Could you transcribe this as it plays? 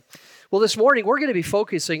Well, this morning we're going to be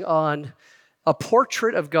focusing on a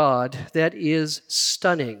portrait of God that is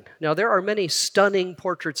stunning. Now, there are many stunning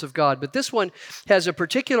portraits of God, but this one has a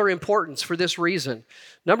particular importance for this reason.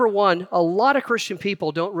 Number one, a lot of Christian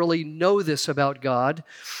people don't really know this about God,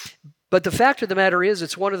 but the fact of the matter is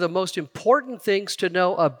it's one of the most important things to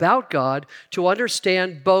know about God, to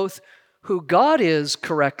understand both who God is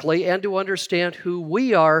correctly and to understand who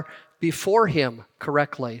we are before Him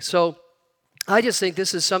correctly. So I just think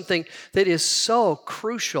this is something that is so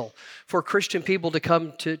crucial for Christian people to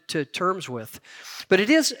come to terms with. But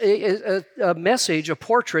it is a message, a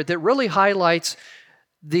portrait that really highlights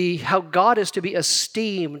how God is to be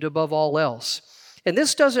esteemed above all else. And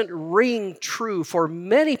this doesn't ring true for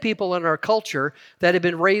many people in our culture that have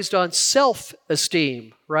been raised on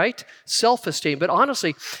self-esteem, right? Self-esteem. But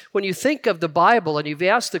honestly, when you think of the Bible and you've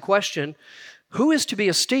asked the question, who is to be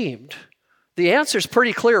esteemed? The answer is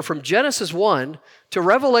pretty clear from Genesis 1 to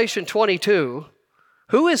Revelation 22.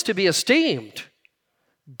 Who is to be esteemed?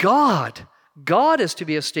 God. God is to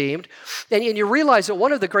be esteemed. And you realize that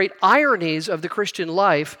one of the great ironies of the Christian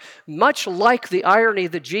life, much like the irony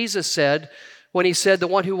that Jesus said when He said, the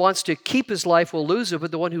one who wants to keep his life will lose it,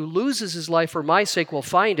 but the one who loses his life for my sake will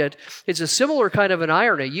find it. It's a similar kind of an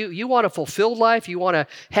irony. You want a fulfilled life, you want a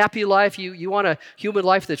happy life, you want a human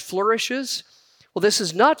life that flourishes. Well, this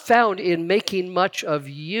is not found in making much of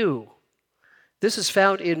you. This is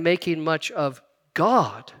found in making much of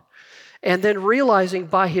God. And then realizing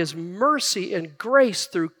by His mercy and grace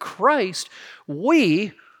through Christ,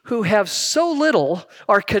 we who have so little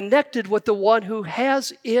are connected with the one who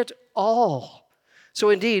has it all. So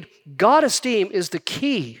indeed, God esteem is the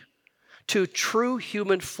key to true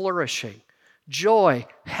human flourishing, joy,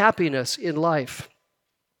 happiness in life.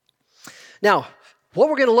 Now, what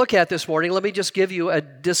we're going to look at this morning, let me just give you a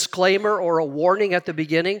disclaimer or a warning at the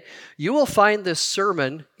beginning. You will find this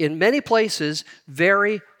sermon in many places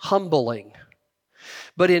very humbling.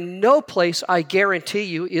 But in no place, I guarantee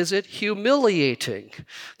you, is it humiliating.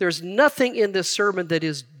 There's nothing in this sermon that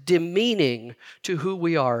is demeaning to who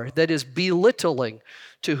we are, that is belittling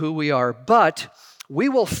to who we are. But we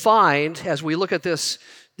will find, as we look at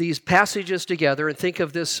these passages together and think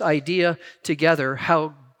of this idea together,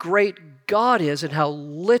 how great God is and how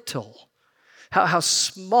little, how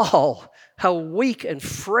small, how weak and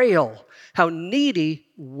frail, how needy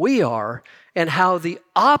we are, and how the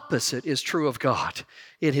opposite is true of God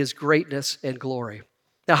in His greatness and glory.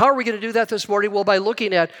 Now, how are we going to do that this morning? Well, by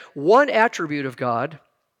looking at one attribute of God.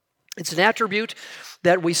 It's an attribute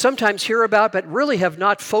that we sometimes hear about, but really have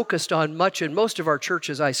not focused on much in most of our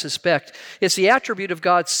churches, I suspect. It's the attribute of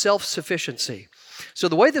God's self-sufficiency. So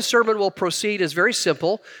the way the sermon will proceed is very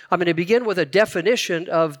simple. I'm going to begin with a definition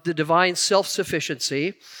of the divine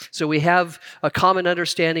self-sufficiency, so we have a common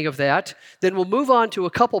understanding of that. Then we'll move on to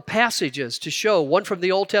a couple passages to show, one from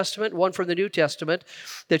the Old Testament, one from the New Testament,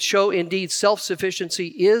 that show indeed self-sufficiency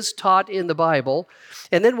is taught in the Bible.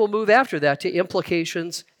 And then we'll move after that to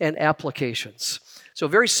implications and applications. So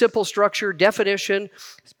very simple structure, definition,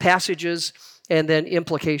 passages, and then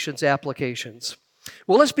implications, applications.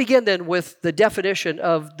 Well, let's begin then with the definition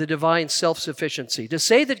of the divine self-sufficiency. To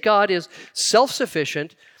say that God is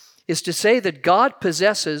self-sufficient is to say that God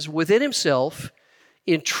possesses within Himself,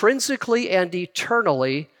 intrinsically and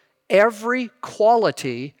eternally, every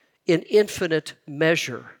quality in infinite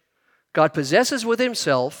measure. God possesses within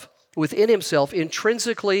Himself,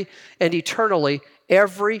 intrinsically and eternally,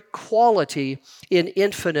 every quality in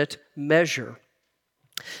infinite measure.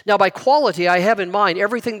 Now, by quality, I have in mind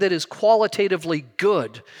everything that is qualitatively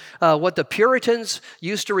good, what the Puritans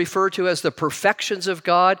used to refer to as the perfections of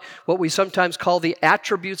God, what we sometimes call the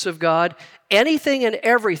attributes of God, anything and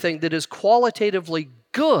everything that is qualitatively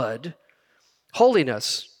good,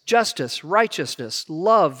 holiness, justice, righteousness,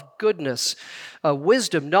 love, goodness,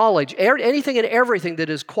 wisdom, knowledge, anything and everything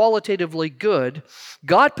that is qualitatively good,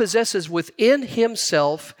 God possesses within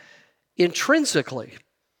Himself intrinsically.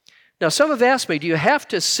 Now, some have asked me, do you have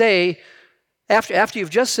to say, after you've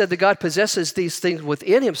just said that God possesses these things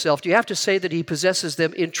within Himself, do you have to say that He possesses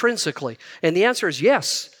them intrinsically? And the answer is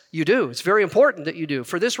yes, you do. It's very important that you do,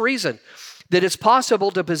 for this reason, that it's possible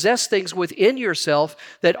to possess things within yourself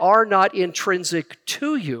that are not intrinsic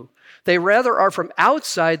to you. They rather are from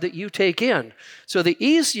outside that you take in. So the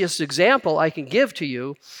easiest example I can give to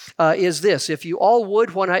you is this. If you all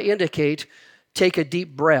would, when I indicate, take a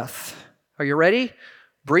deep breath. Are you ready?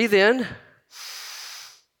 Breathe in.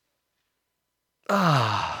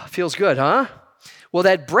 Feels good, huh? Well,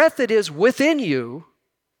 that breath that is within you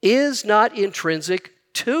is not intrinsic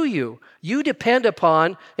to you. You depend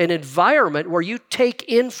upon an environment where you take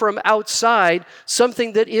in from outside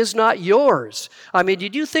something that is not yours. I mean,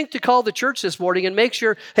 did you think to call the church this morning and make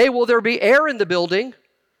sure, hey, will there be air in the building?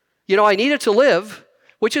 I need it to live,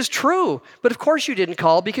 which is true. But of course you didn't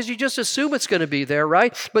call because you just assume it's going to be there,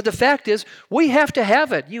 right? But the fact is, we have to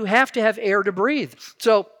have it. You have to have air to breathe.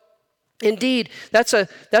 So, indeed, that's a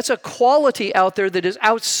quality out there that is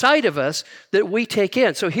outside of us that we take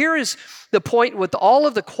in. So here is the point with all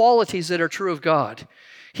of the qualities that are true of God.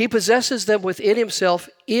 He possesses them within himself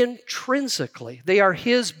intrinsically. They are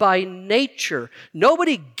his by nature.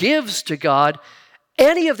 Nobody gives to God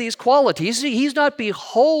any of these qualities. He's not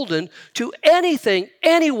beholden to anything,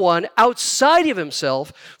 anyone outside of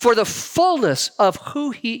himself for the fullness of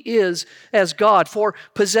who he is as God, for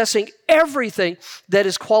possessing everything that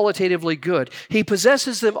is qualitatively good. He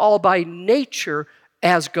possesses them all by nature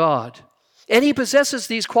as God. And he possesses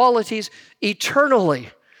these qualities eternally.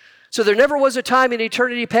 So there never was a time in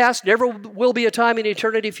eternity past, never will be a time in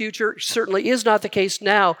eternity future, certainly is not the case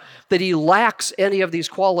now, that he lacks any of these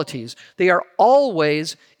qualities. They are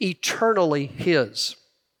always eternally his.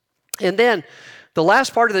 And then the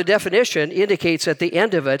last part of the definition indicates at the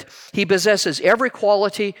end of it, he possesses every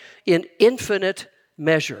quality in infinite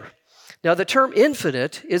measure. Now the term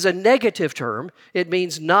infinite is a negative term. It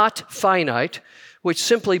means not finite, which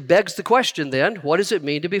simply begs the question then, what does it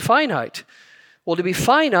mean to be finite? Well, to be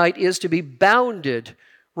finite is to be bounded,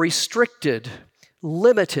 restricted,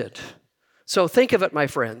 limited. So think of it, my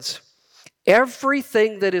friends.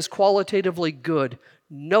 Everything that is qualitatively good,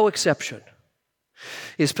 no exception,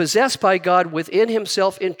 is possessed by God within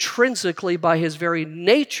himself intrinsically by his very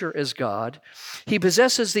nature as God. He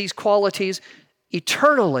possesses these qualities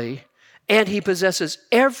eternally, and he possesses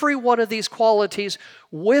every one of these qualities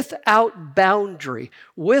without boundary,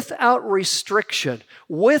 without restriction,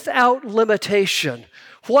 without limitation.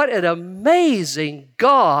 What an amazing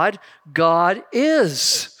God God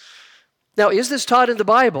is. Now, is this taught in the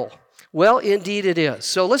Bible? Well, indeed it is.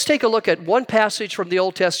 So let's take a look at one passage from the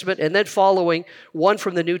Old Testament and then following one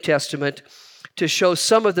from the New Testament to show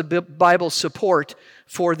some of the Bible's support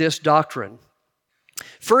for this doctrine.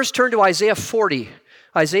 First, turn to Isaiah 40.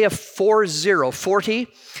 Isaiah 40,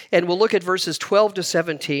 and we'll look at verses 12 to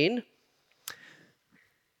 17.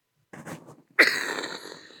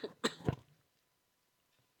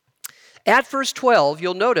 At verse 12,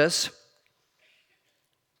 you'll notice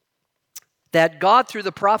that God, through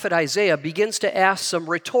the prophet Isaiah, begins to ask some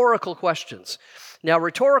rhetorical questions. Now,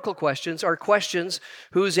 rhetorical questions are questions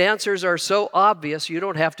whose answers are so obvious you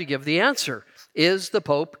don't have to give the answer. Is the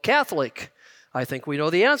Pope Catholic? I think we know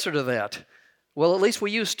the answer to that. Well, at least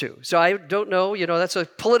we used to. So I don't know, that's a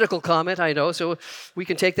political comment, I know, so we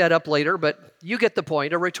can take that up later, but you get the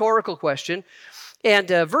point, a rhetorical question. And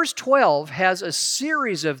verse 12 has a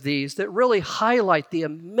series of these that really highlight the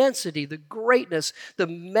immensity, the greatness, the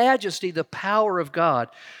majesty, the power of God.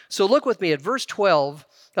 So look with me at verse 12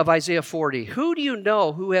 of Isaiah 40. Who do you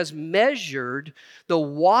know who has measured the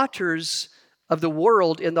waters of the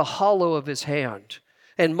world in the hollow of his hand,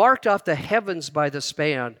 and marked off the heavens by the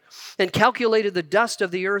span, and calculated the dust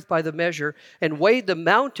of the earth by the measure, and weighed the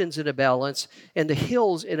mountains in a balance, and the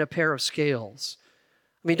hills in a pair of scales?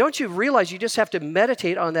 I mean, don't you realize you just have to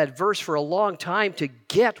meditate on that verse for a long time to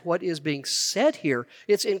get what is being said here?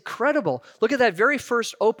 It's incredible. Look at that very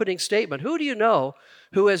first opening statement. Who do you know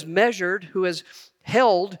who has measured, who has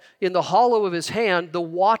held in the hollow of his hand the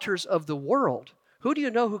waters of the world? Who do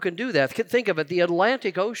you know who can do that? Think of it, the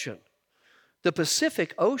Atlantic Ocean, the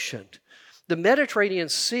Pacific Ocean, the Mediterranean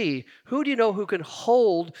Sea. Who do you know who can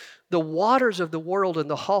hold the waters of the world in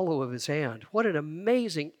the hollow of his hand? What an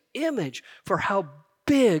amazing image for how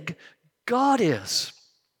big God is.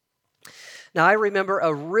 Now, I remember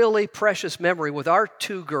a really precious memory with our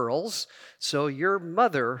two girls. So your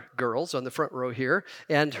mother, girls, on the front row here,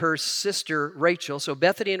 and her sister, Rachel. So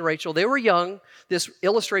Bethany and Rachel, they were young. This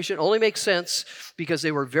illustration only makes sense because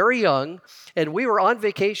they were very young. And we were on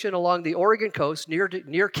vacation along the Oregon coast near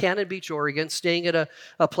Cannon Beach, Oregon, staying at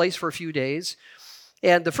a place for a few days.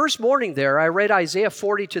 And the first morning there, I read Isaiah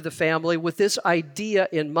 40 to the family with this idea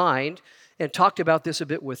in mind, and talked about this a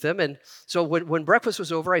bit with them. And so when breakfast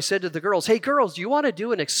was over, I said to the girls, hey girls, do you want to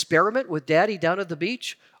do an experiment with Daddy down at the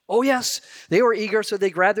beach? Oh yes, they were eager, so they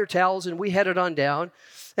grabbed their towels and we headed on down.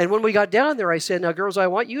 And when we got down there, I said, now girls, I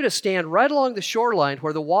want you to stand right along the shoreline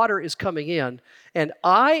where the water is coming in, and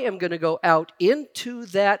I am going to go out into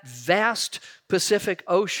that vast Pacific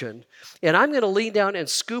Ocean, and I'm going to lean down and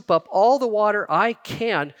scoop up all the water I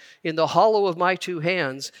can in the hollow of my two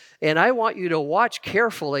hands, and I want you to watch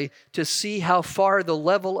carefully to see how far the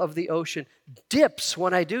level of the ocean dips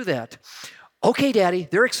when I do that. Okay, Daddy,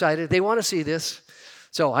 they're excited. They want to see this.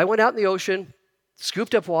 So I went out in the ocean,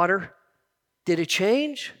 scooped up water. Did it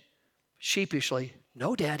change? Sheepishly,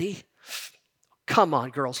 no, Daddy. Come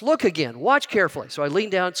on, girls, look again. Watch carefully. So I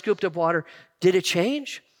leaned down, scooped up water. Did it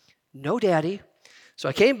change? No, Daddy. So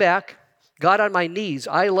I came back, got on my knees,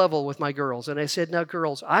 eye level with my girls, and I said, now,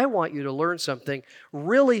 girls, I want you to learn something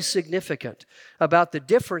really significant about the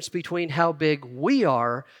difference between how big we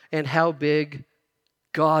are and how big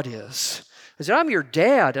God is. I said, I'm your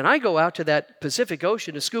dad, and I go out to that Pacific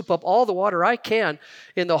Ocean to scoop up all the water I can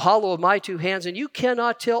in the hollow of my two hands, and you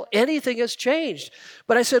cannot tell anything has changed.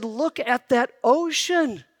 But I said, look at that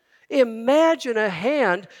ocean. Imagine a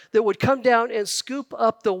hand that would come down and scoop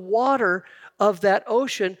up the water of that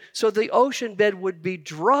ocean so the ocean bed would be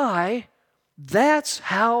dry. That's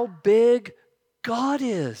how big God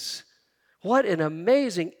is. What an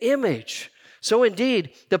amazing image. So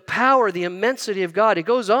indeed, the power, the immensity of God. It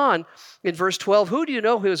goes on in verse 12. Who do you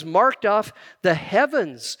know who has marked off the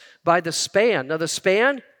heavens by the span? Now the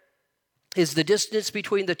span is the distance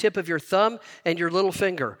between the tip of your thumb and your little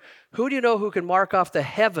finger. Who do you know who can mark off the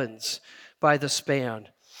heavens by the span?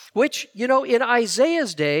 Which, in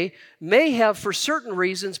Isaiah's day may have, for certain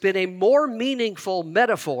reasons, been a more meaningful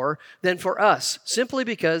metaphor than for us, simply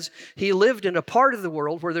because he lived in a part of the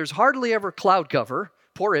world where there's hardly ever cloud cover.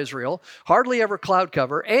 Poor Israel, hardly ever cloud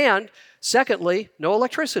cover, and secondly, no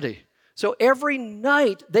electricity. So every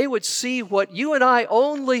night they would see what you and I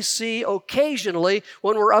only see occasionally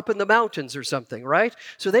when we're up in the mountains or something, right?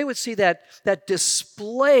 So they would see that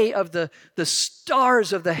display of the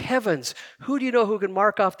stars of the heavens. Who do you know who can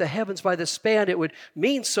mark off the heavens by the span? It would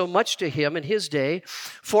mean so much to him in his day.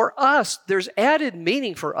 For us, there's added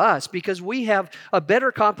meaning for us because we have a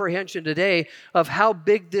better comprehension today of how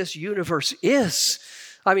big this universe is.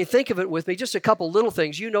 I mean, think of it with me, just a couple little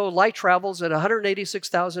things. Light travels at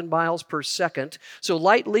 186,000 miles per second. So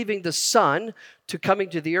light leaving the sun to coming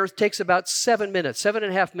to the earth takes about 7 minutes,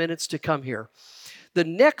 7.5 minutes to come here. The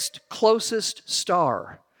next closest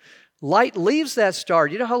star, light leaves that star.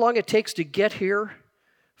 Do you know how long it takes to get here?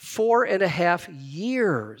 4.5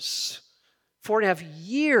 years. 4.5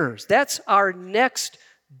 years. That's our next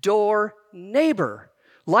door neighbor.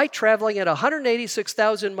 Light traveling at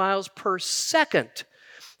 186,000 miles per second.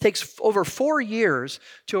 Takes over 4 years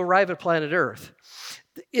to arrive at planet Earth.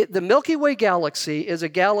 The Milky Way galaxy is a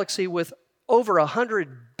galaxy with over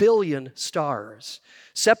 100 billion stars,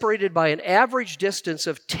 separated by an average distance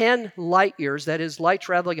of 10 light years. That is, light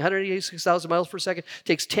traveling 186,000 miles per second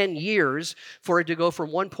takes 10 years for it to go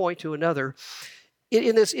from one point to another.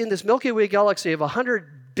 In this Milky Way galaxy of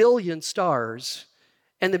 100 billion stars,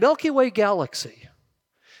 and the Milky Way galaxy,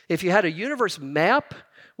 if you had a universe map,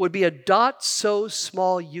 would be a dot so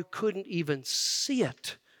small you couldn't even see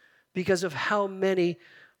it because of how many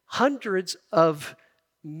hundreds of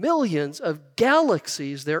millions of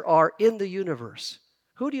galaxies there are in the universe.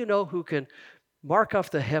 Who do you know who can mark off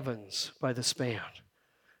the heavens by the span?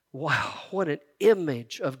 Wow, what an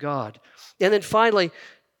image of God. And then finally,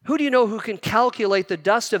 who do you know who can calculate the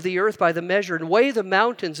dust of the earth by the measure and weigh the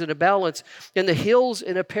mountains in a balance and the hills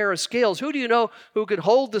in a pair of scales? Who do you know who can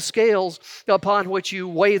hold the scales upon which you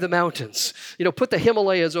weigh the mountains? Put the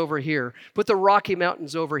Himalayas over here. Put the Rocky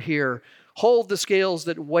Mountains over here. Hold the scales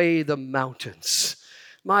that weigh the mountains.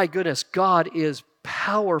 My goodness, God is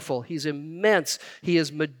powerful. He's immense. He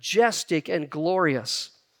is majestic and glorious.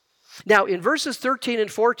 Now, in verses 13 and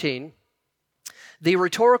 14, the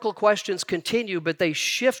rhetorical questions continue, but they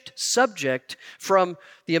shift subject from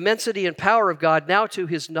the immensity and power of God now to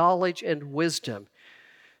his knowledge and wisdom.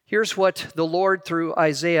 Here's what the Lord through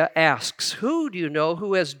Isaiah asks. Who do you know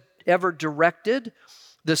who has ever directed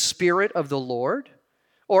the Spirit of the Lord?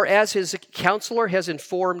 Or as his counselor has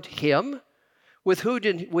informed him? With whom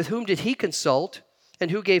did he consult?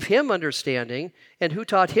 And who gave him understanding? And who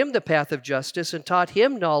taught him the path of justice and taught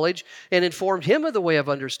him knowledge and informed him of the way of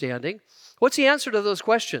understanding? What's the answer to those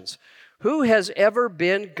questions? Who has ever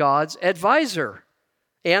been God's advisor?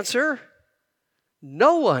 Answer,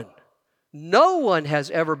 no one. No one has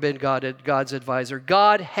ever been God's advisor.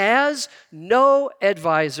 God has no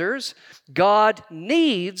advisors. God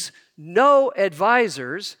needs no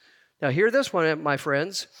advisors. Now hear this one, my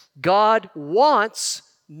friends. God wants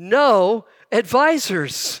no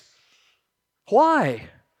advisors. Why?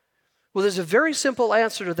 Well, there's a very simple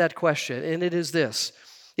answer to that question, and it is this.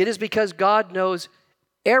 It is because God knows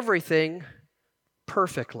everything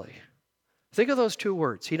perfectly. Think of those two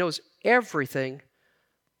words. He knows everything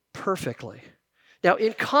perfectly. Now,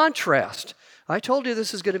 in contrast, I told you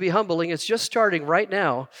this is going to be humbling. It's just starting right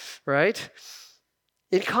now, right?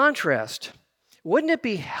 In contrast, Wouldn't it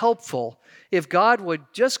be helpful if God would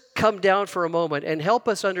just come down for a moment and help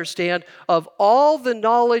us understand of all the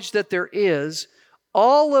knowledge that there is,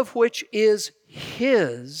 all of which is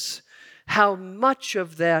His, how much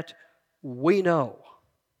of that we know?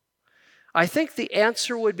 I think the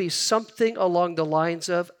answer would be something along the lines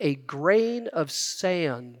of a grain of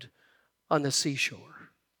sand on the seashore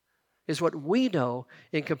is what we know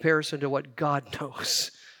in comparison to what God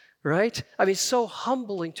knows, right? I mean, so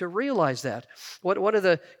humbling to realize that. One of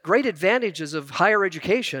the great advantages of higher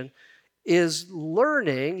education is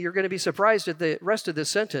learning, you're going to be surprised at the rest of this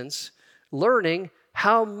sentence, learning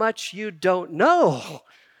how much you don't know.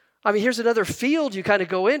 I mean, here's another field you kind of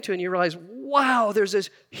go into and you realize, wow, there's this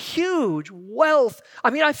huge wealth. I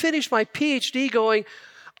mean, I finished my PhD going,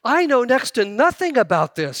 I know next to nothing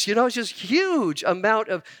about this. It's just huge amount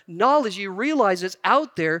of knowledge. You realize it's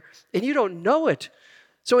out there and you don't know it.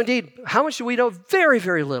 So indeed, how much do we know? Very,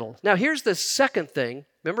 very little. Now, here's the second thing.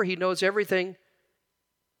 Remember, He knows everything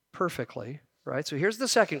perfectly, right? So here's the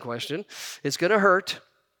second question. It's going to hurt.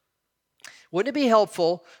 Wouldn't it be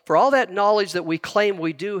helpful for all that knowledge that we claim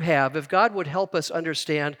we do have, if God would help us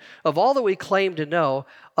understand of all that we claim to know,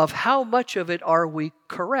 of how much of it are we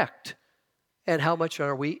correct and how much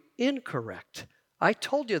are we incorrect? I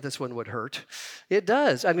told you this one would hurt. It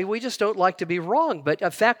does. I mean, we just don't like to be wrong, but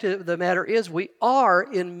the fact of the matter is we are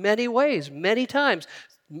in many ways, many times.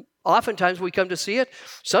 Oftentimes we come to see it.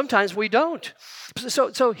 Sometimes we don't.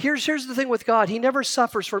 So here's the thing with God. He never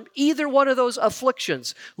suffers from either one of those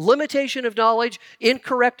afflictions. Limitation of knowledge,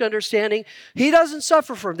 incorrect understanding. He doesn't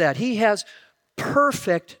suffer from that. He has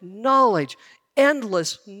perfect knowledge,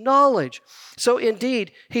 endless knowledge. So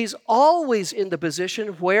indeed, He's always in the position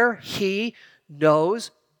where He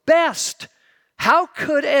knows best. How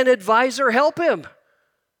could an advisor help Him?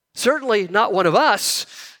 Certainly not one of us.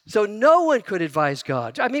 So no one could advise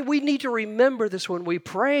God. I mean, we need to remember this when we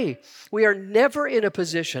pray. We are never in a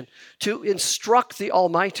position to instruct the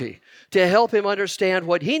Almighty, to help Him understand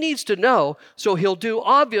what He needs to know, so He'll do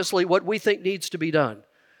obviously what we think needs to be done.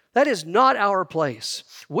 That is not our place.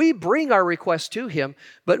 We bring our requests to Him,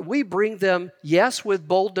 but we bring them, yes, with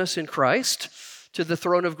boldness in Christ to the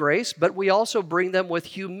throne of grace, but we also bring them with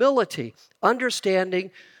humility, understanding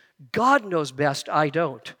God knows best, I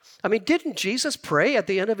don't. I mean, didn't Jesus pray at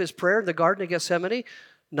the end of His prayer in the Garden of Gethsemane,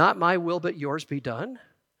 not my will but yours be done?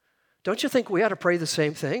 Don't you think we ought to pray the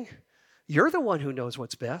same thing? You're the one who knows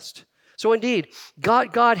what's best. So indeed,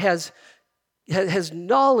 God has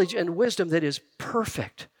knowledge and wisdom that is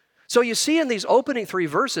perfect. So you see in these opening three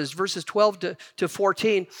verses 12 to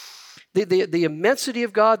 14, the immensity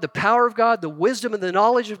of God, the power of God, the wisdom and the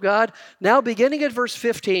knowledge of God. Now beginning at verse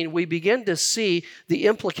 15, we begin to see the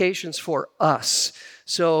implications for us.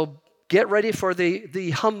 So get ready for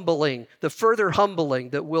the humbling, the further humbling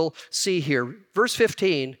that we'll see here. Verse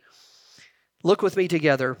 15, look with me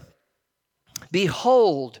together.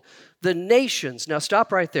 Behold, the nations. Now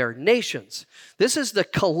stop right there. Nations. This is the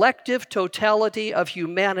collective totality of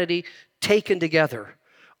humanity taken together.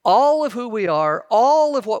 All of who we are,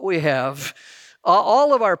 all of what we have,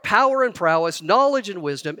 all of our power and prowess, knowledge and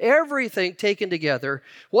wisdom, everything taken together.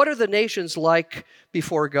 What are the nations like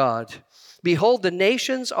before God? Behold, the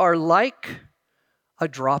nations are like a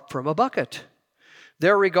drop from a bucket.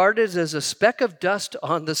 They're regarded as a speck of dust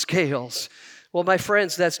on the scales. Well, my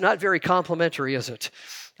friends, that's not very complimentary, is it?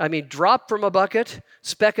 I mean, drop from a bucket,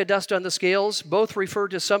 speck of dust on the scales, both refer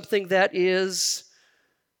to something that is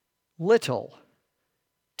little,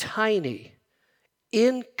 tiny,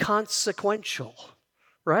 inconsequential,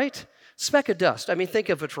 right? Speck of dust. I mean, think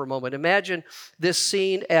of it for a moment. Imagine this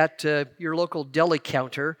scene at your local deli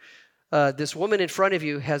counter. This woman in front of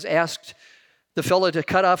you has asked the fellow to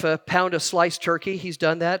cut off a pound of sliced turkey. He's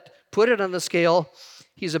done that, put it on the scale.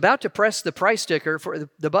 He's about to press the price sticker, for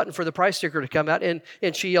the button for the price sticker to come out, and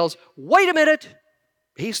she yells, "Wait a minute!"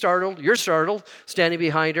 He's startled, you're startled, standing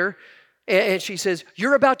behind her. And she says,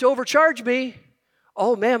 "You're about to overcharge me."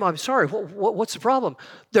 "Oh, ma'am, I'm sorry. What's the problem?"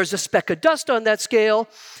 "There's a speck of dust on that scale."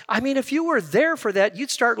 I mean, if you were there for that,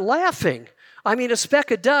 you'd start laughing. I mean, a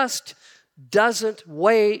speck of dust doesn't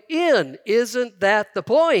weigh in. Isn't that the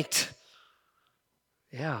point?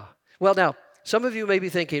 Yeah. Well, now, some of you may be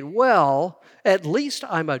thinking, well, at least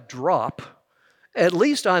I'm a drop. At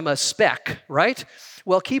least I'm a speck, right?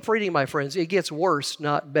 Well, keep reading, my friends. It gets worse,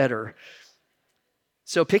 not better.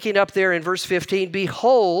 So picking up there in verse 15,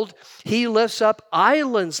 behold, he lifts up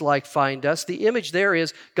islands like fine dust. The image there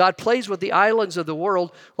is God plays with the islands of the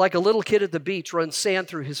world like a little kid at the beach runs sand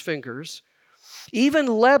through his fingers. Even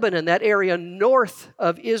Lebanon, that area north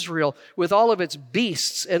of Israel, with all of its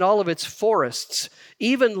beasts and all of its forests,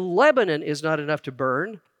 even Lebanon is not enough to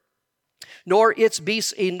burn. nor its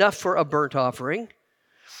beasts enough for a burnt offering.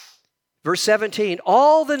 Verse 17,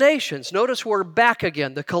 all the nations, notice we're back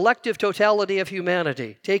again, the collective totality of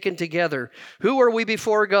humanity taken together. Who are we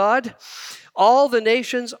before God? All the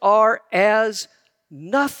nations are as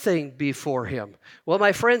nothing before him. Well,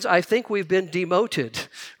 my friends, I think we've been demoted,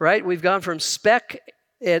 right? We've gone from speck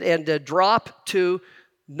and a drop to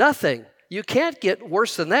nothing. You can't get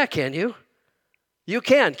worse than that, can you? You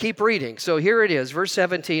can. Keep reading. So here it is, verse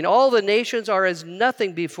 17. All the nations are as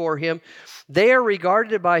nothing before him. They are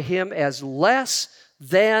regarded by him as less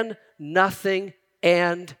than nothing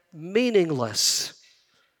and meaningless.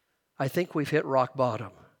 I think we've hit rock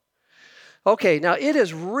bottom. Okay, now it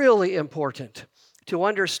is really important to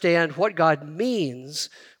understand what God means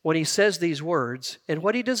when he says these words and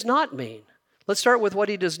what he does not mean. Let's start with what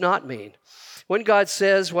he does not mean. When God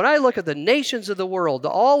says, when I look at the nations of the world,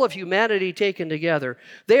 all of humanity taken together,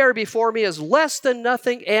 they are before me as less than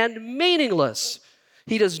nothing and meaningless.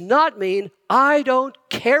 He does not mean I don't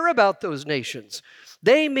care about those nations.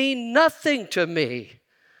 They mean nothing to me.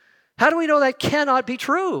 How do we know that cannot be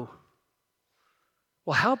true?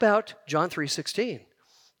 Well, how about John 3:16?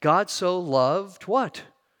 God so loved what?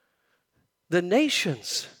 The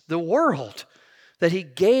nations, the world, that he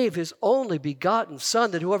gave his only begotten Son,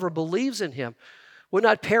 that whoever believes in him would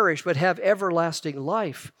not perish but have everlasting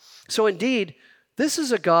life. So indeed, this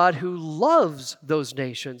is a God who loves those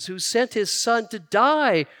nations, who sent his Son to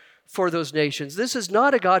die for those nations. This is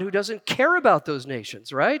not a God who doesn't care about those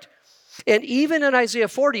nations, right? And even in Isaiah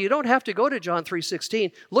 40, you don't have to go to John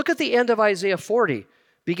 3:16. Look at the end of Isaiah 40,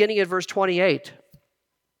 beginning at verse 28.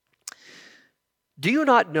 Do you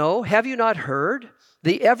not know? Have you not heard?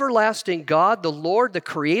 The everlasting God, the Lord, the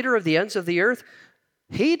creator of the ends of the earth,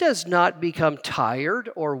 he does not become tired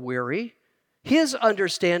or weary. His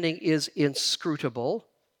understanding is inscrutable.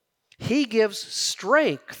 He gives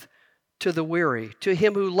strength to the weary. To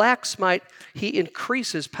him who lacks might, he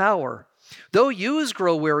increases power. Though youths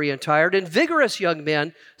grow weary and tired, and vigorous young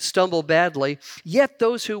men stumble badly, yet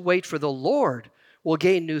those who wait for the Lord will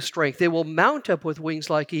gain new strength. They will mount up with wings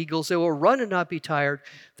like eagles. They will run and not be tired.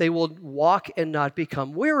 They will walk and not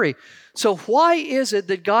become weary. So why is it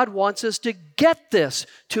that God wants us to get this,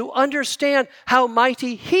 to understand how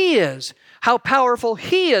mighty he is, how powerful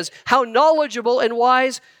he is, how knowledgeable and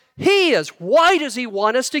wise he is? Why does he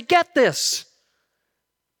want us to get this?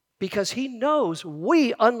 Because he knows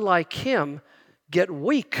we, unlike him, get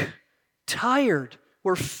weak, tired.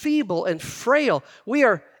 We're feeble and frail. We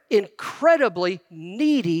are incredibly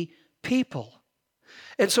needy people.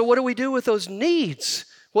 And so what do we do with those needs?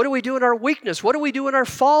 What do we do in our weakness? What do we do in our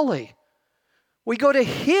folly? We go to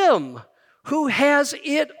him who has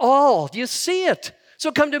it all. Do you see it?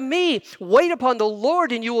 So come to me, wait upon the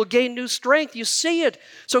Lord, and you will gain new strength. You see it.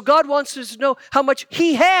 So God wants us to know how much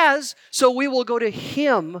he has, so we will go to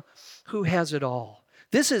him who has it all.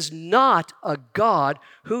 This is not a God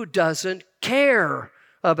who doesn't care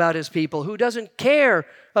about his people, who doesn't care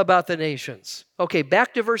about the nations. Okay,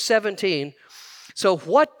 back to verse 17. So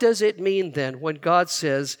what does it mean then when God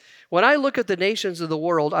says, when I look at the nations of the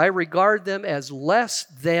world, I regard them as less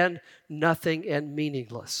than nothing and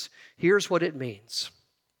meaningless? Here's what it means.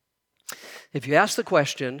 If you ask the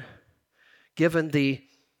question, given the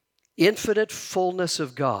infinite fullness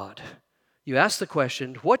of God, you ask the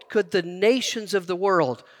question, what could the nations of the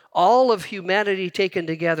world, all of humanity taken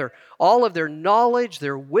together, all of their knowledge,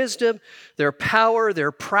 their wisdom, their power,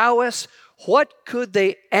 their prowess, what could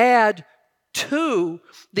they add to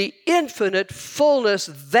the infinite fullness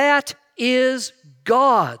that is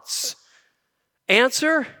God's?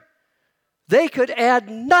 Answer, they could add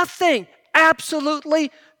nothing,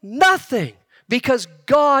 absolutely nothing, because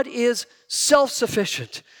God is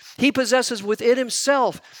self-sufficient. He possesses within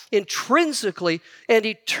himself, intrinsically and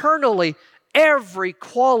eternally, every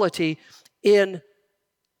quality in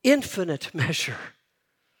infinite measure.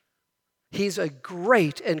 He's a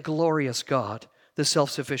great and glorious God, the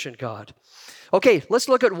self-sufficient God. Okay, let's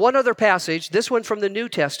look at one other passage, this one from the New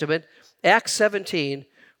Testament, Acts 17,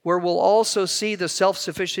 where we'll also see the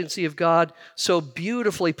self-sufficiency of God so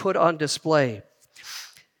beautifully put on display.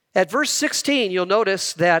 At verse 16, you'll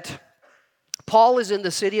notice that Paul is in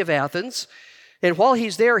the city of Athens, and while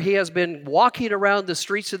he's there, he has been walking around the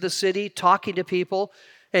streets of the city, talking to people,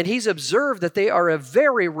 and he's observed that they are a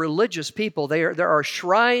very religious people. There are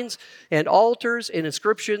shrines and altars and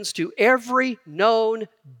inscriptions to every known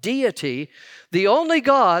deity. The only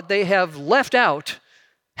God they have left out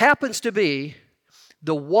happens to be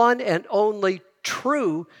the one and only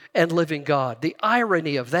true and living God. The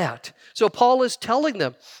irony of that. So Paul is telling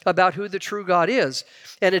them about who the true God is.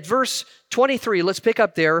 And at verse 23, let's pick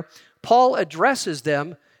up there, Paul addresses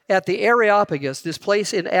them at the Areopagus, this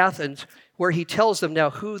place in Athens, where he tells them now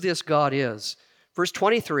who this God is. Verse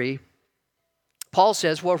 23, Paul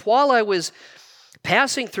says, "Well, while I was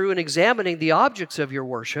passing through and examining the objects of your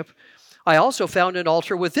worship, I also found an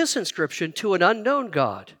altar with this inscription, 'To an unknown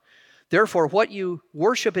God. Therefore, what you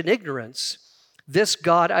worship in ignorance, this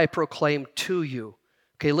God I proclaim to you.'"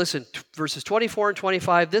 Okay, listen, verses 24 and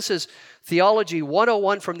 25. This is Theology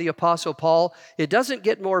 101 from the Apostle Paul. It doesn't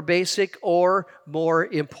get more basic or more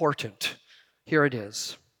important. Here it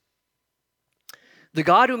is. "The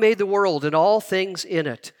God who made the world and all things in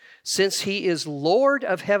it, since he is Lord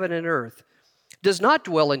of heaven and earth, does not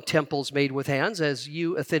dwell in temples made with hands, as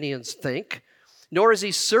you Athenians think, nor is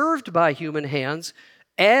he served by human hands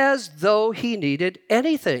as though he needed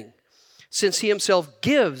anything, since he himself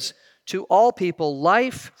gives to all people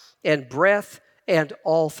life and breath and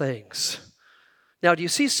all things." Now, do you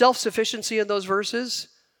see self-sufficiency in those verses?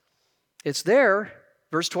 It's there.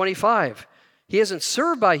 Verse 25. "He isn't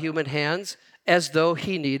served by human hands as though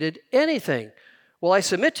he needed anything." Well, I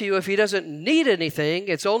submit to you, if he doesn't need anything,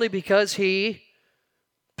 it's only because he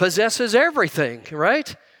possesses everything,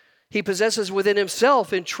 right? He possesses within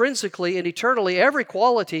himself, intrinsically and eternally, every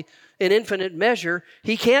quality in infinite measure.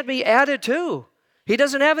 He can't be added to. He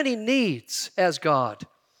doesn't have any needs as God.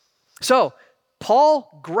 So,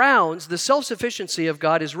 Paul grounds the self-sufficiency of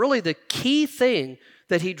God is really the key thing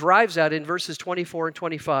that he drives at in verses 24 and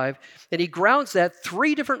 25. And he grounds that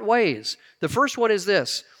three different ways. The first one is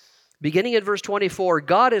this. Beginning in verse 24,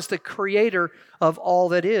 God is the creator of all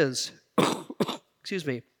that is. Excuse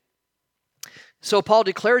me. So Paul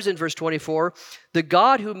declares in verse 24, the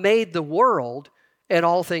God who made the world and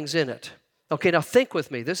all things in it. Okay, now think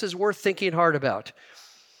with me. This is worth thinking hard about.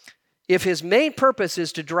 If his main purpose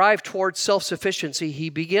is to drive towards self-sufficiency, he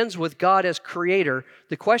begins with God as creator.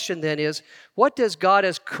 The question then is, what does God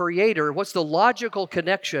as creator, what's the logical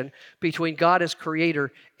connection between God as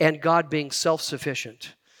creator and God being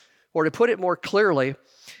self-sufficient? Or to put it more clearly,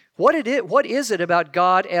 what is it about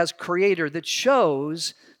God as creator that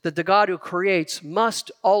shows that the God who creates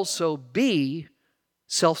must also be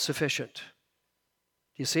self-sufficient? Do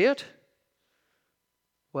you see it?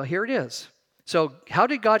 Well, here it is. So, how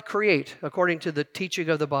did God create according to the teaching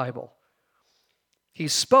of the Bible? He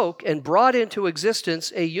spoke and brought into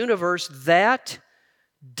existence a universe that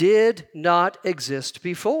did not exist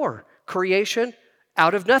before. Creation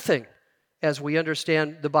out of nothing, as we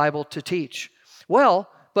understand the Bible to teach. Well,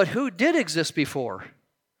 but who did exist before?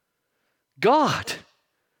 God.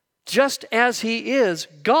 Just as he is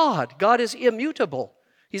God. God is immutable.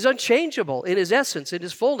 He's unchangeable in his essence, in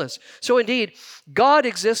his fullness. So indeed, God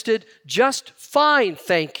existed just fine,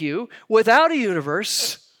 thank you, without a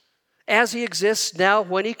universe as he exists now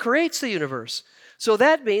when he creates the universe. So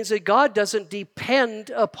that means that God doesn't depend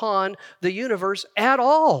upon the universe at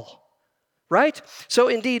all, right? So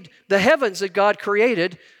indeed, the heavens that God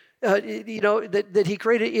created, that he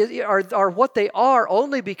created are what they are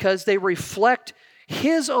only because they reflect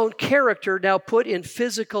his own character now put in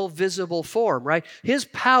physical, visible form, right? His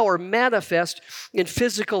power manifest in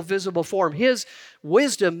physical, visible form. His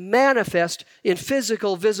wisdom manifest in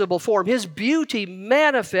physical, visible form. His beauty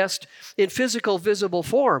manifest in physical, visible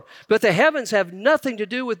form. But the heavens have nothing to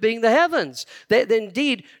do with being the heavens.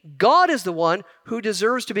 Indeed, God is the one who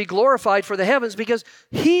deserves to be glorified for the heavens because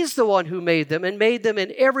he's the one who made them and made them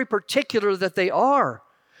in every particular that they are.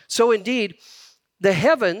 So indeed, the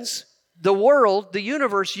heavens, the world, the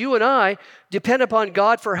universe, you and I depend upon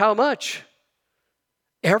God for how much?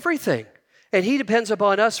 Everything. And he depends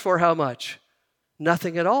upon us for how much?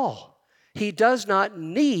 Nothing at all. He does not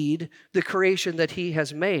need the creation that he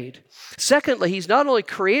has made. Secondly, he's not only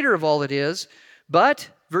creator of all that is, but,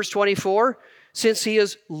 verse 24, since he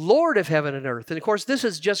is Lord of heaven and earth. And of course, this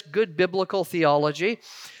is just good biblical theology.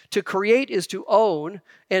 To create is to own,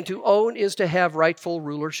 and to own is to have rightful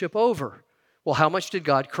rulership over. Well, how much did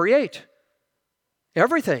God create?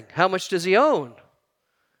 Everything. How much does he own?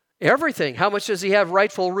 Everything. How much does he have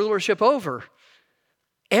rightful rulership over?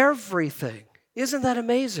 Everything. Isn't that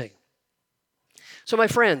amazing? So my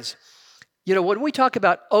friends, when we talk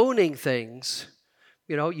about owning things,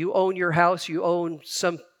 you own your house, you own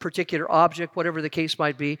some particular object, whatever the case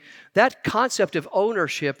might be, that concept of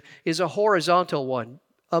ownership is a horizontal one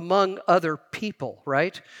among other people,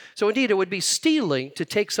 right? So indeed, it would be stealing to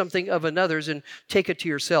take something of another's and take it to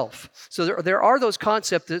yourself. So there are those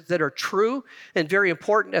concepts that are true and very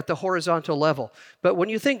important at the horizontal level. But when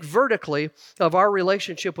you think vertically of our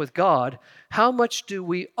relationship with God, how much do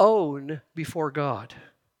we own before God?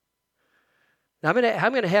 Now,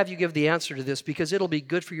 I'm going to have you give the answer to this because it'll be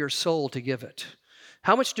good for your soul to give it.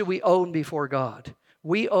 How much do we own before God?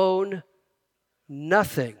 We own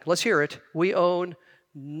nothing. Let's hear it. We own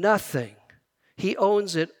nothing. He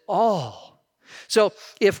owns it all. So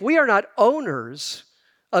if we are not owners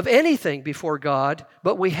of anything before God,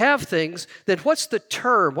 but we have things, then what's the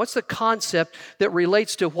term, what's the concept that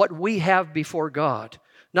relates to what we have before God?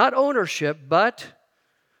 Not ownership, but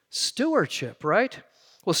stewardship, right?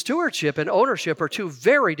 Well, stewardship and ownership are two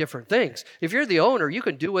very different things. If you're the owner, you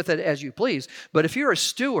can do with it as you please. But if you're a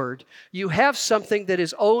steward, you have something that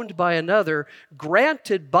is owned by another,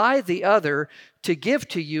 granted by the other to give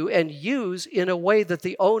to you and use in a way that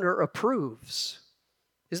the owner approves.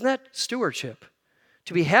 Isn't that stewardship?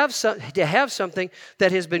 To have something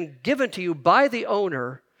that has been given to you by the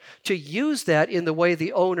owner, to use that in the way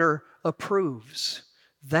the owner approves.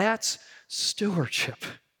 That's stewardship.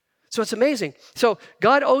 So it's amazing. So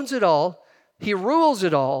God owns it all. He rules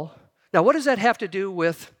it all. Now, what does that have to do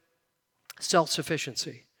with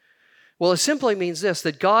self-sufficiency? Well, it simply means this,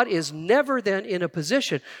 that God is never then in a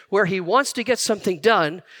position where He wants to get something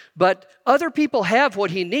done, but other people have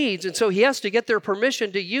what He needs, and so He has to get their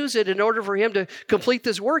permission to use it in order for Him to complete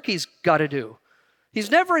this work He's got to do.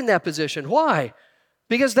 He's never in that position. Why?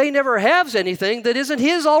 Because they never have anything that isn't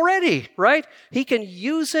His already, right? He can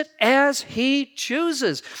use it as He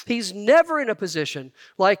chooses. He's never in a position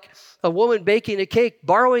like a woman baking a cake,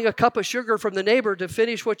 borrowing a cup of sugar from the neighbor to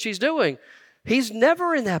finish what she's doing. He's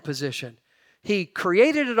never in that position. He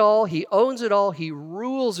created it all. He owns it all. He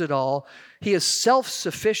rules it all. He is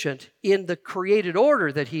self-sufficient in the created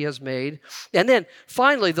order that He has made. And then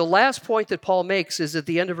finally, the last point that Paul makes is at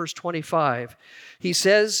the end of verse 25. He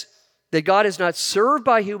says that God is not served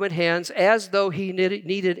by human hands as though He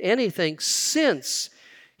needed anything, since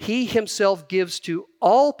He Himself gives to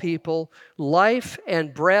all people life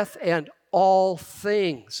and breath and all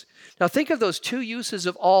things. Now think of those two uses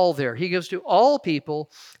of all there. He gives to all people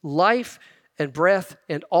life and breath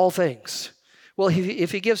and all things. Well,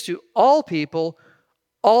 if He gives to all people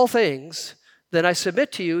all things, then I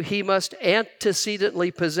submit to you, He must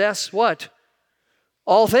antecedently possess what?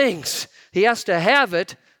 All things. He has to have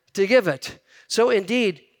it to give it. So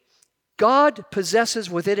indeed, God possesses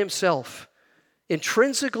within Himself,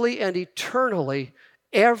 intrinsically and eternally,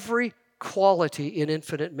 every quality in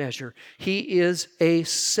infinite measure. He is the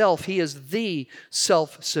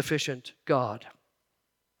self-sufficient God.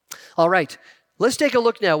 All right, let's take a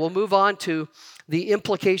look now. We'll move on to the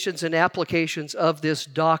implications and applications of this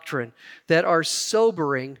doctrine that are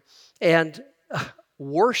sobering and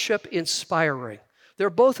worship-inspiring.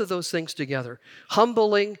 They're both of those things together,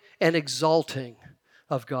 humbling and exalting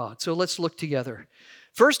of God. So let's look together.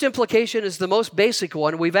 First implication is the most basic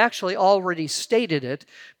one. We've actually already stated it,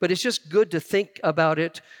 but it's just good to think about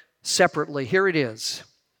it separately. Here it is.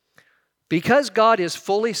 Because God is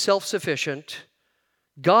fully self-sufficient,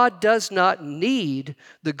 God does not need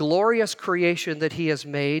the glorious creation that He has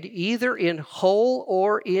made, either in whole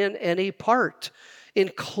or in any part,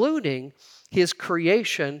 including His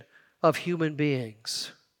creation of human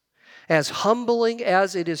beings. As humbling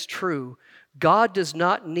as it is true, God does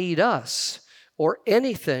not need us or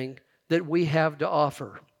anything that we have to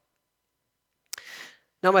offer.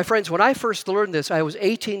 Now, my friends, when I first learned this, I was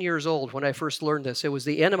 18 years old when I first learned this. It was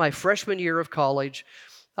the end of my freshman year of college.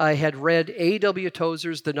 I had read A.W.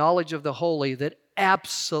 Tozer's The Knowledge of the Holy that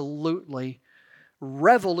absolutely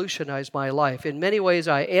revolutionized my life. In many ways,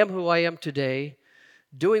 I am who I am today,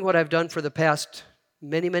 doing what I've done for the past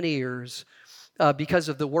many, many years because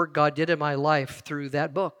of the work God did in my life through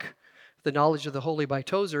that book, The Knowledge of the Holy by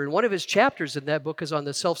Tozer. And one of his chapters in that book is on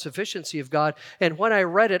the self-sufficiency of God. And when I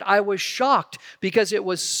read it, I was shocked because it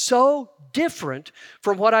was so different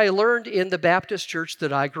from what I learned in the Baptist church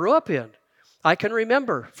that I grew up in. I can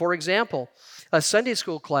remember, for example, a Sunday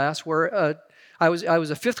school class where I was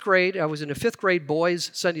in a fifth grade boys'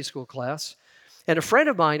 Sunday school class. And a friend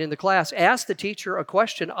of mine in the class asked the teacher a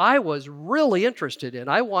question I was really interested in.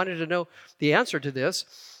 I wanted to know the answer to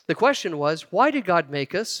this. The question was, why did God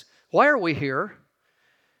make us? Why are we here?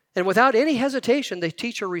 And without any hesitation, the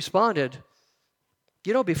teacher responded,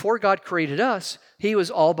 before God created us, He was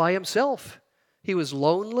all by Himself. He was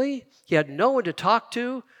lonely. He had no one to talk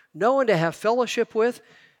to, no one to have fellowship with.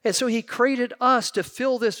 And so He created us to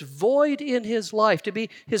fill this void in His life, to be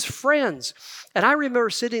His friends. And I remember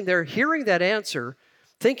sitting there hearing that answer,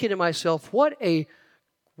 thinking to myself, what a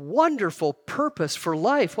wonderful purpose for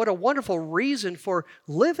life. What a wonderful reason for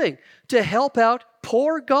living, to help out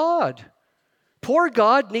poor God. Poor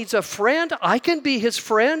God needs a friend. I can be His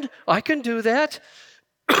friend. I can do that.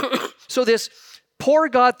 So this poor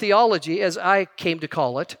God theology, as I came to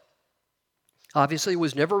call it, obviously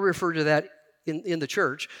was never referred to that in the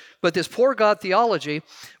church, but this poor God theology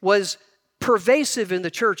was pervasive in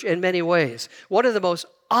the church in many ways. One of the most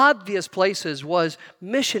obvious places was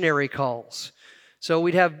missionary calls. So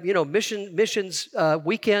we'd have, missions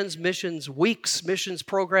weekends, missions weeks, missions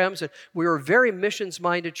programs, and we were a very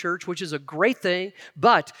missions-minded church, which is a great thing.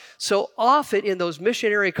 But so often in those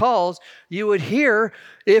missionary calls, you would hear,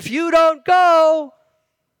 if you don't go,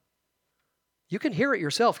 you can hear it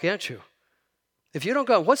yourself, can't you? If you don't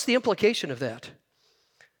go, what's the implication of that?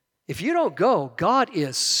 If you don't go, God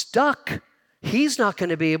is stuck. He's not going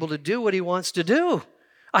to be able to do what He wants to do.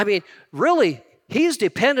 I mean, really, He's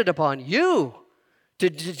dependent upon you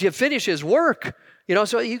to finish His work.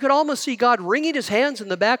 So you could almost see God wringing His hands in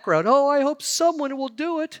the background. Oh, I hope someone will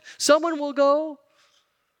do it. Someone will go.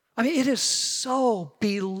 I mean, it is so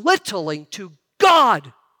belittling to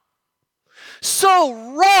God.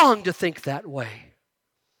 So wrong to think that way.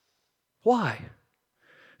 Why?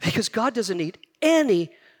 Because God doesn't need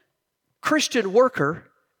any Christian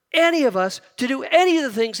worker, any of us, to do any of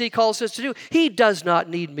the things He calls us to do. He does not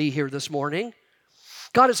need me here this morning.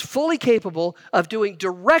 God is fully capable of doing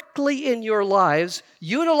directly in your lives,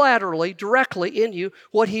 unilaterally, directly in you,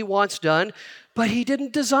 what He wants done, but He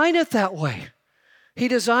didn't design it that way. He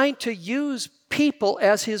designed to use people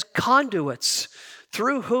as His conduits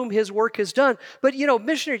through whom His work is done. But,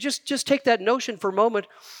 missionaries, just take that notion for a moment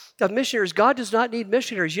of missionaries. God does not need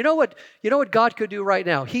missionaries. You know what God could do right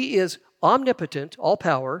now? He is omnipotent,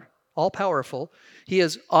 all-powerful. He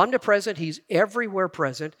is omnipresent. He's everywhere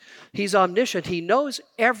present. He's omniscient. He knows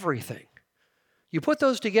everything. You put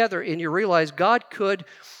those together and you realize God could,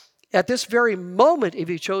 at this very moment, if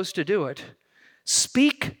He chose to do it,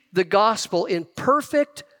 speak the gospel in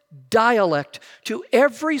perfect dialect to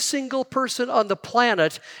every single person on the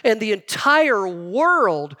planet, and the entire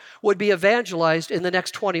world would be evangelized in the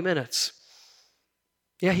next 20 minutes.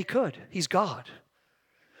 Yeah, He could. He's God.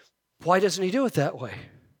 Why doesn't He do it that way?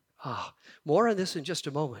 More on this in just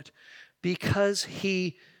a moment. Because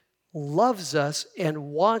He loves us and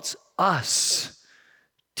wants us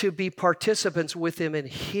to be participants with Him in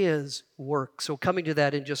His work. So coming to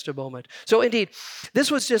that in just a moment. So indeed, this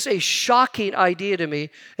was just a shocking idea to me,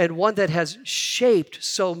 and one that has shaped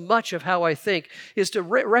so much of how I think, is to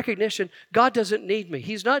recognition God doesn't need me.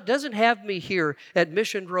 He doesn't have me here at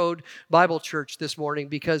Mission Road Bible Church this morning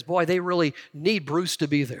because, boy, they really need Bruce to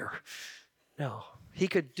be there. No, He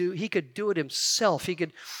could do it Himself. He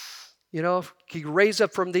could, He raise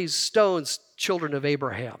up from these stones children of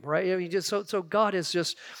Abraham, right? I mean, so God is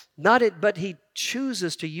just not it, but He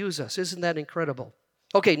chooses to use us. Isn't that incredible?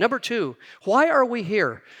 Okay, number 2, why are we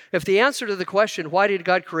here? If the answer to the question, why did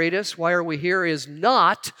God create us? Why are we here? Is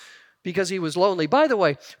not because He was lonely. By the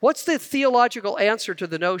way, what's the theological answer to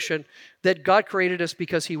the notion that God created us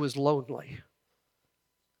because He was lonely?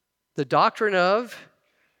 The doctrine of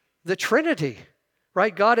the Trinity.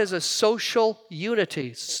 Right? God is a social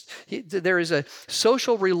unity. There is a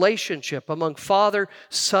social relationship among Father,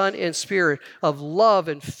 Son, and Spirit of love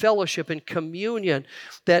and fellowship and communion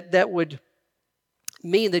that would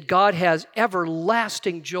mean that God has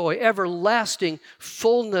everlasting joy, everlasting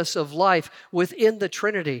fullness of life within the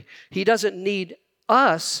Trinity. He doesn't need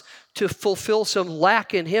us to fulfill some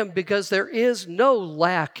lack in Him because there is no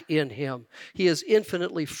lack in Him. He is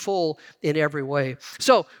infinitely full in every way.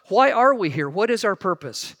 So, why are we here? What is our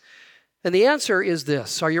purpose? And the answer is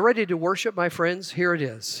this. Are you ready to worship, my friends? Here it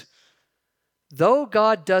is. Though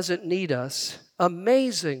God doesn't need us,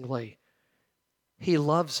 amazingly, He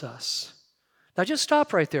loves us. Now just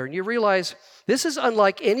stop right there and you realize this is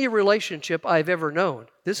unlike any relationship I've ever known.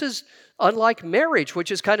 This is unlike marriage, which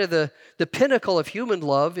is kind of the pinnacle of human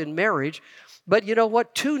love in marriage. But you know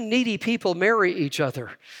what? 2 needy people marry each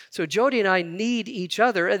other. So Jody and I need each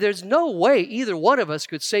other. And there's no way either one of us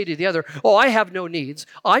could say to the other, oh, I have no needs.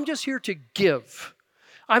 I'm just here to give.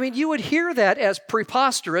 I mean, you would hear that as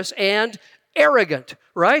preposterous and arrogant,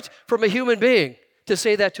 right? From a human being. To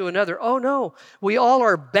say that to another. Oh no, we all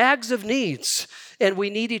are bags of needs and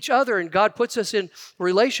we need each other, and God puts us in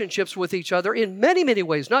relationships with each other in many, many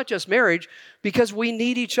ways, not just marriage, because we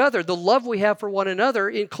need each other. The love we have for one another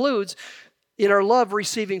includes in our love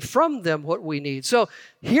receiving from them what we need. So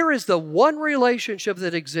here is the one relationship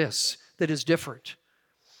that exists that is different,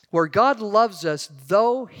 where God loves us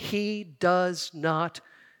though He does not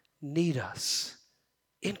need us.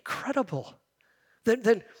 Incredible.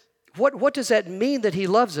 Then what does that mean that He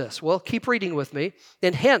loves us? Well, keep reading with me.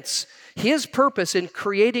 And hence, His purpose in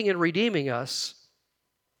creating and redeeming us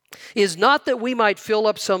is not that we might fill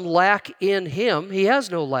up some lack in Him. He has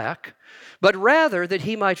no lack. But rather that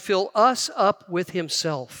He might fill us up with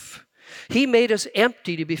Himself. He made us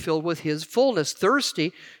empty to be filled with His fullness,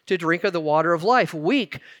 thirsty to drink of the water of life,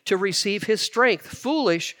 weak to receive His strength,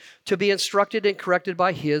 foolish to be instructed and corrected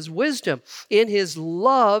by His wisdom. In His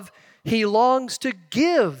love, He longs to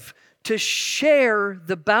give, to share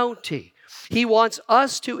the bounty. He wants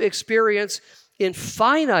us to experience in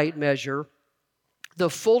finite measure the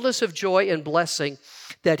fullness of joy and blessing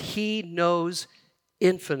that He knows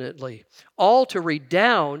infinitely, all to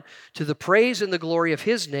redound to the praise and the glory of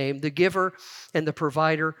His name, the giver and the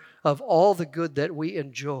provider of all the good that we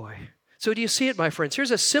enjoy. So do you see it, my friends? Here's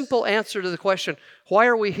a simple answer to the question, why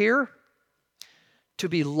are we here? To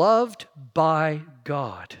be loved by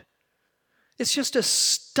God. It's just a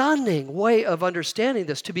stunning way of understanding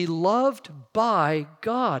this, to be loved by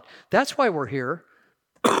God. That's why we're here.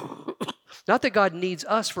 Not that God needs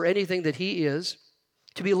us for anything that He is,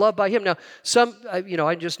 to be loved by Him. Now,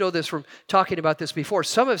 I just know this from talking about this before.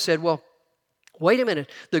 Some have said, well, wait a minute.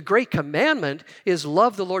 The great commandment is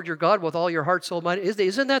love the Lord your God with all your heart, soul, mind.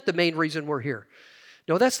 Isn't that the main reason we're here?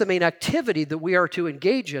 No, that's the main activity that we are to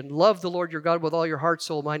engage in. Love the Lord your God with all your heart,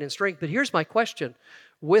 soul, mind, and strength. But here's my question.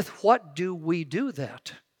 With what do we do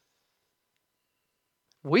that?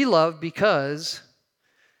 We love because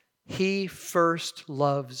He first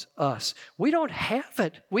loves us. We don't have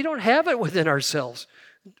it. We don't have it within ourselves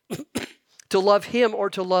to love Him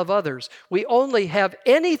or to love others. We only have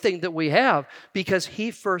anything that we have because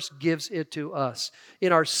He first gives it to us.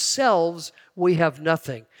 In ourselves, we have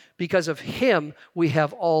nothing. Because of Him, we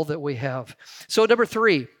have all that we have. So number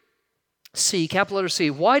 3, C, capital letter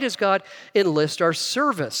C. Why does God enlist our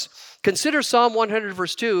service? Consider Psalm 100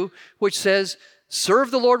 verse 2, which says,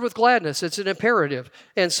 serve the Lord with gladness. It's an imperative.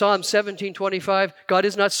 And Psalm 17:25, God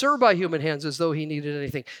is not served by human hands as though He needed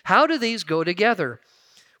anything. How do these go together?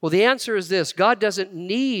 Well, the answer is this. God doesn't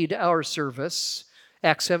need our service,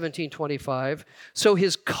 Acts 17:25. So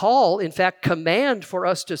His call, in fact, command for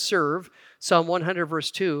us to serve, Psalm 100 verse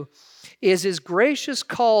 2, is His gracious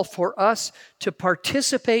call for us to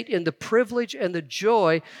participate in the privilege and the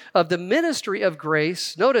joy of the ministry of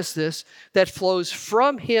grace, notice this, that flows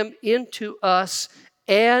from Him into us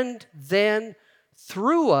and then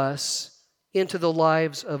through us into the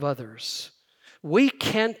lives of others. We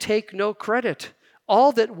can take no credit.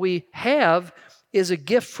 All that we have is a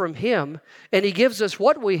gift from Him, and He gives us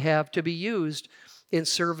what we have to be used in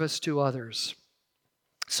service to others.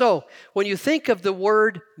 So, when you think of the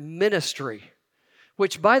word ministry,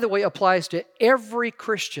 which, by the way, applies to every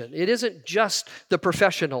Christian, it isn't just the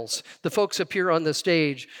professionals, the folks up here on the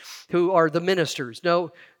stage who are the ministers.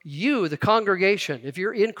 No, you, the congregation, if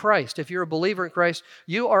you're in Christ, if you're a believer in Christ,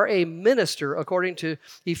 you are a minister according to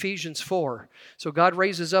Ephesians 4. So God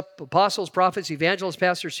raises up apostles, prophets, evangelists,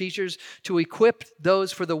 pastors, teachers to equip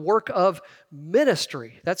those for the work of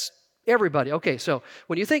ministry. That's everybody. Okay, so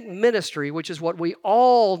when you think ministry, which is what we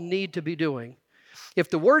all need to be doing, if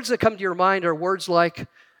the words that come to your mind are words like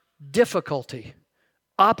difficulty,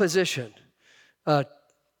 opposition,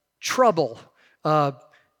 trouble,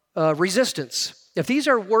 resistance, if these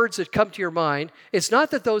are words that come to your mind, it's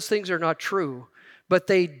not that those things are not true, but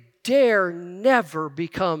they dare never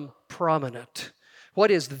become prominent.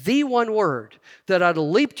 What is the one word that ought to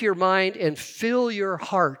leap to your mind and fill your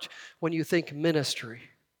heart when you think ministry?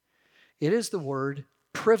 It is the word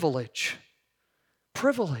privilege.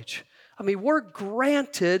 Privilege. I mean, we're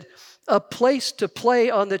granted a place to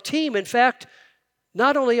play on the team. In fact,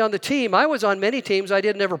 not only on the team, I was on many teams I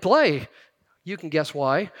didn't ever play. You can guess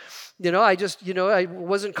why. I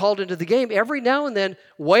wasn't called into the game. Every now and then,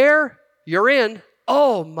 where you're in,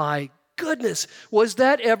 oh my goodness, was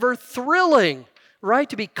that ever thrilling, right?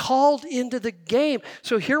 To be called into the game.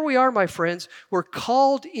 So here we are, my friends. We're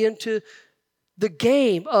called into the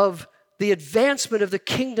game of the advancement of the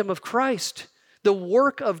kingdom of Christ, the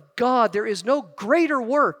work of God. There is no greater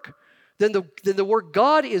work than the work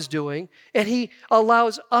God is doing, and He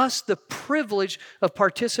allows us the privilege of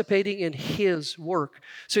participating in His work.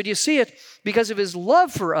 So do you see it? Because of His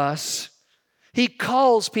love for us, He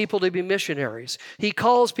calls people to be missionaries. He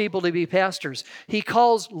calls people to be pastors. He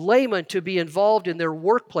calls laymen to be involved in their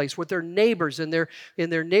workplace with their neighbors in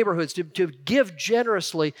their neighborhoods, to give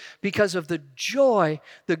generously because of the joy,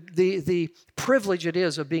 the privilege it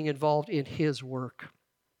is of being involved in His work.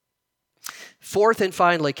 Fourth and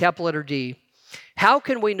finally, capital letter D, how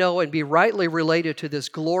can we know and be rightly related to this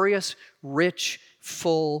glorious, rich,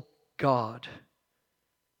 full God?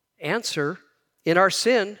 Answer, in our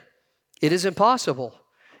sin, it is impossible.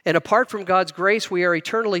 And apart from God's grace, we are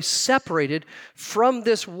eternally separated from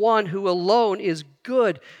this one who alone is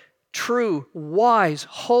good, true, wise,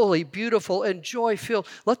 holy, beautiful, and joy-filled.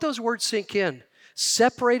 Let those words sink in.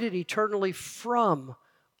 Separated eternally from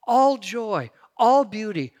all joy, all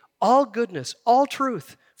beauty, all goodness, all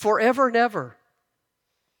truth, forever and ever.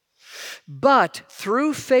 But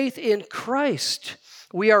through faith in Christ,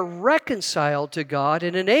 we are reconciled to God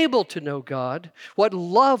and enabled to know God. What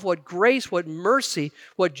love, what grace, what mercy,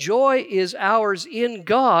 what joy is ours in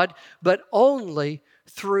God, but only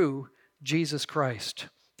through Jesus Christ.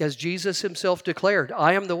 As Jesus himself declared,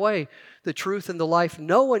 I am the way, the truth, and the life.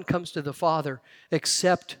 No one comes to the Father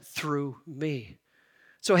except through me.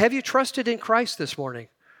 So have you trusted in Christ this morning?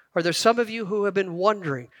 Are there some of you who have been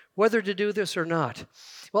wondering whether to do this or not?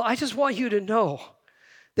 Well, I just want you to know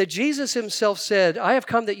that Jesus himself said, I have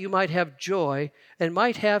come that you might have joy and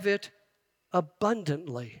might have it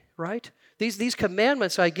abundantly, right? These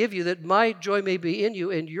commandments I give you, that my joy may be in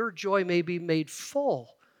you and your joy may be made full.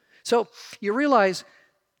 So you realize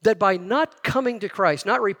that by not coming to Christ,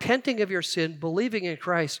 not repenting of your sin, believing in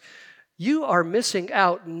Christ, you are missing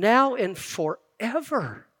out now and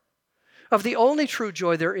forever of the only true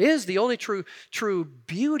joy there is, the only true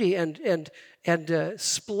beauty and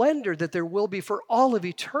splendor that there will be for all of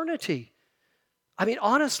eternity. I mean,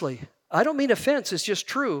 honestly, I don't mean offense, it's just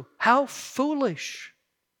true. How foolish.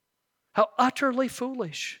 How utterly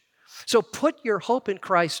foolish. So put your hope in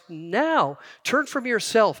Christ now. Turn from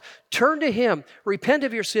yourself. Turn to Him. Repent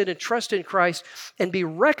of your sin and trust in Christ and be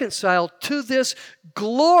reconciled to this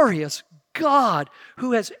glorious God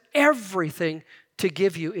who has everything to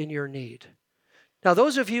give you in your need. Now,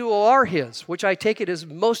 those of you who are His, which I take it as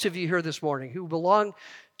most of you here this morning, who belong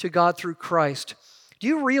to God through Christ, do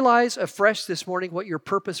you realize afresh this morning what your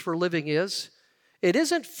purpose for living is? It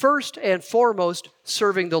isn't first and foremost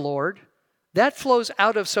serving the Lord. That flows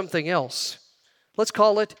out of something else. Let's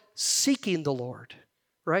call it seeking the Lord,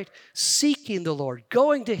 right? Seeking the Lord,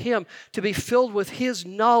 going to Him to be filled with His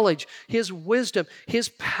knowledge, His wisdom, His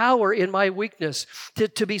power in my weakness,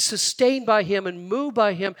 to be sustained by Him and moved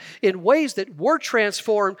by Him in ways that we're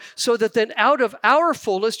transformed so that then out of our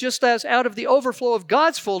fullness, just as out of the overflow of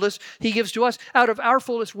God's fullness He gives to us, out of our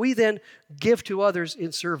fullness we then give to others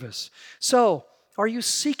in service. So, are you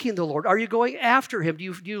seeking the Lord? Are you going after Him? Do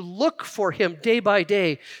you look for Him day by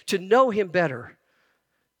day to know Him better?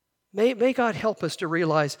 May God help us to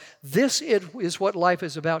realize this is what life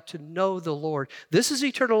is about, to know the Lord. This is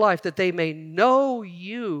eternal life, that they may know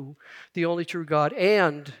you, the only true God,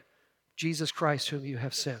 and Jesus Christ whom you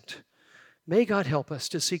have sent. May God help us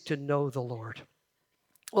to seek to know the Lord.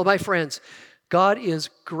 Well, my friends, God is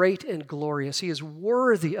great and glorious. He is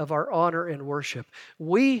worthy of our honor and worship.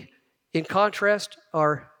 We, in contrast,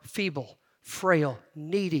 are feeble, frail,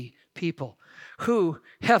 needy people who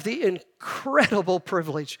have the incredible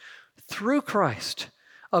privilege through Christ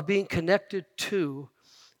of being connected to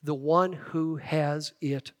the one who has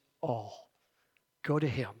it all. Go to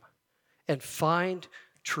Him and find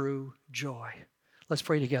true joy. Let's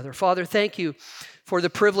pray together. Father, thank you for the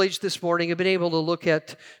privilege this morning of being able to look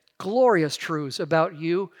at glorious truths about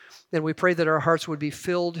you, and we pray that our hearts would be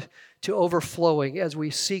filled to overflowing as we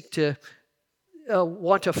seek to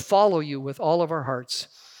want to follow you with all of our hearts.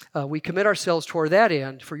 We commit ourselves toward that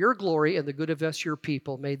end for your glory and the good of us, your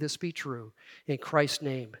people. May this be true. In Christ's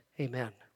name, amen.